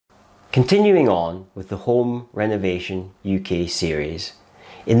Continuing on with the Home Renovation UK series,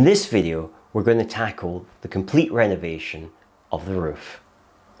 in this video we're going to tackle the complete renovation of the roof.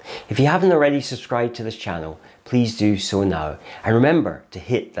 If you haven't already subscribed to this channel, please do so now, and remember to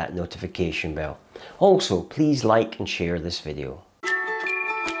hit that notification bell. Also, please like and share this video.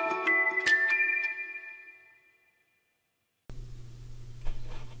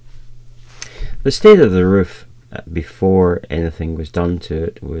 The state of the roof before anything was done to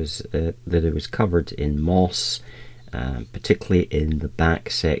it was that it was covered in moss, particularly in the back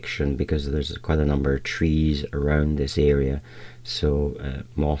section, because there's quite a number of trees around this area. So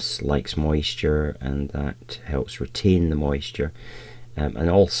moss likes moisture, and that helps retain the moisture. And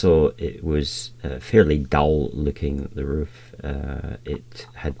also it was fairly dull looking, the roof. It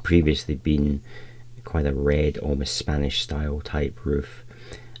had previously been quite a red, almost Spanish style type roof,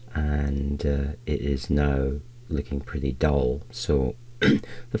 and it is now looking pretty dull. So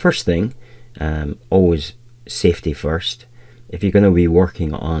the first thing, always safety first. If you're going to be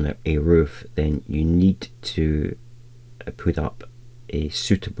working on a roof, then you need to put up a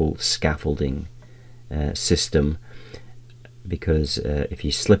suitable scaffolding system, because if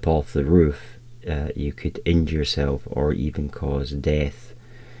you slip off the roof, you could injure yourself or even cause death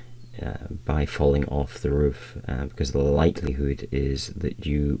by falling off the roof, because the likelihood is that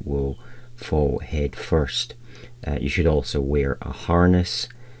you will fall head first. You should also wear a harness,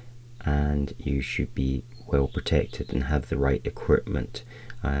 and you should be well protected and have the right equipment.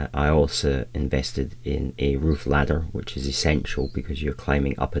 I also invested in a roof ladder, which is essential because you're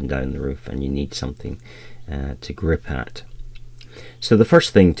climbing up and down the roof and you need something to grip at. So the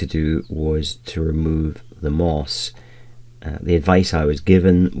first thing to do was to remove the moss. The advice I was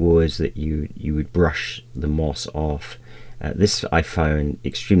given was that you would brush the moss off. This I found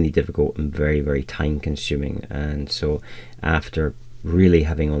extremely difficult and very time consuming, and so after really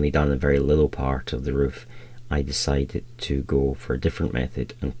having only done a very little part of the roof, I decided to go for a different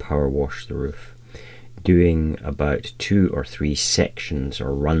method and power wash the roof, doing about 2 or 3 sections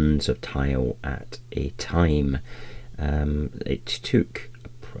or runs of tile at a time. It took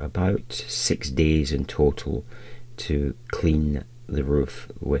about 6 days in total to clean the roof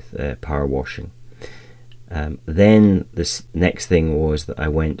with power washing. Then this next thing was that I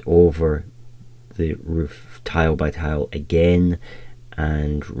went over the roof tile by tile again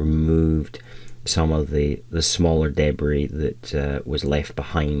and removed some of the smaller debris that was left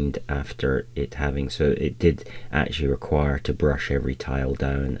behind after it having, so it did actually require to brush every tile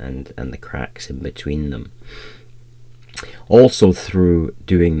down and the cracks in between them. Also, through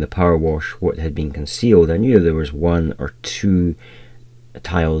doing the power wash, what had been concealed, I knew there was 1 or 2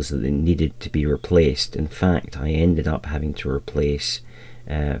 tiles that needed to be replaced. In fact, I ended up having to replace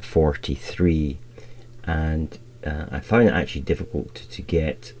 43, and I found it actually difficult to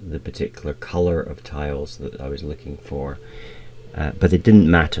get the particular colour of tiles that I was looking for, but it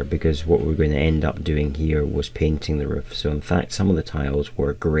didn't matter, because what we were going to end up doing here was painting the roof. So in fact some of the tiles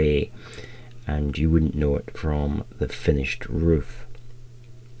were grey, and you wouldn't know it from the finished roof.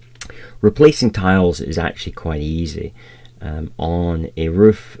 Replacing tiles is actually quite easy. On a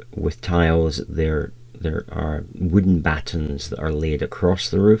roof with tiles, there are wooden battens that are laid across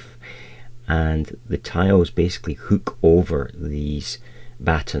the roof, and the tiles basically hook over these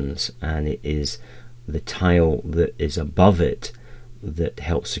battens, and it is the tile that is above it that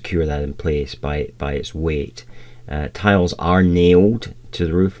helps secure that in place by its weight. Tiles are nailed to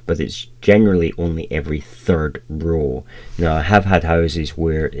the roof, but it's generally only every 3rd row. Now, I have had houses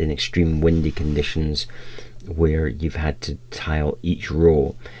where in extreme windy conditions where you've had to tile each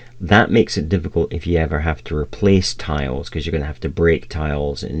row. That makes it difficult if you ever have to replace tiles, because you're going to have to break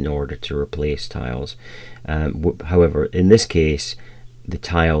tiles in order to replace tiles. However, in this case, the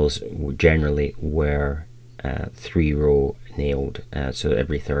tiles generally were 3-row nailed, so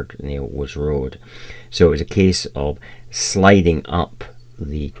every 3rd nail was rowed. So it was a case of sliding up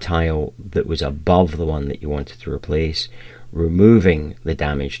the tile that was above the one that you wanted to replace, removing the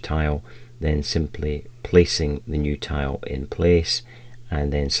damaged tile, then simply placing the new tile in place,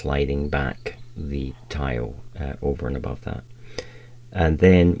 and then sliding back the tile over and above that. And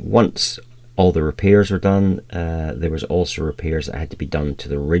then once all the repairs were done, there was also repairs that had to be done to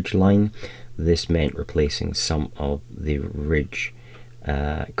the ridge line. This meant replacing some of the ridge,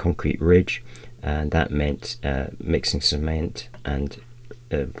 concrete ridge, and that meant mixing cement and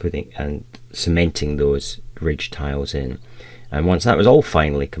cementing those ridge tiles in. And once that was all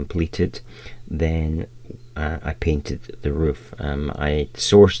finally completed, then I painted the roof. I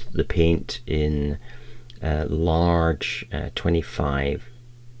sourced the paint in large 25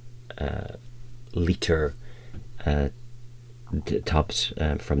 litre tubs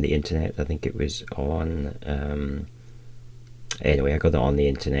from the internet. I think it was on anyway, I got it on the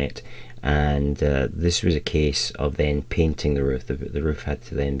internet, and this was a case of then painting the roof. The roof had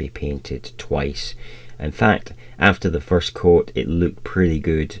to then be painted twice. In fact, after the first coat it looked pretty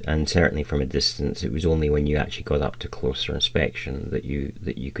good, and certainly from a distance. It was only when you actually got up to closer inspection that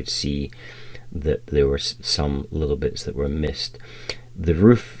you could see that there were some little bits that were missed. The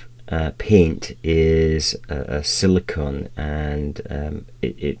roof paint is a silicone, and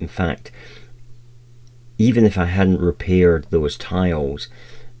it in fact, even if I hadn't repaired those tiles,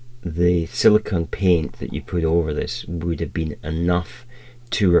 the silicone paint that you put over this would have been enough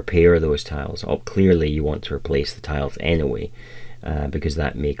to repair those tiles. Clearly you want to replace the tiles anyway, because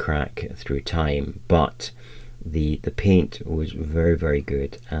that may crack through time, but the paint was very, very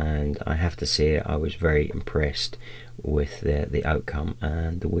good, and I have to say I was very impressed with the outcome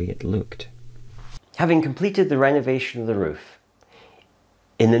and the way it looked. Having completed the renovation of the roof,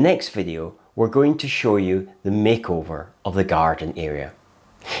 in the next video we're going to show you the makeover of the garden area.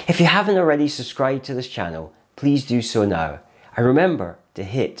 If you haven't already subscribed to this channel, please do so now, and remember to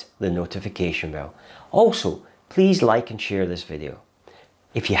hit the notification bell. Also, please like and share this video.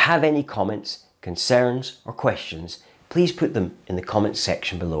 If you have any comments, concerns or questions, please put them in the comments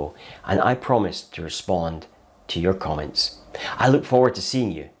section below, and I promise to respond to your comments. I look forward to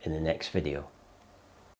seeing you in the next video.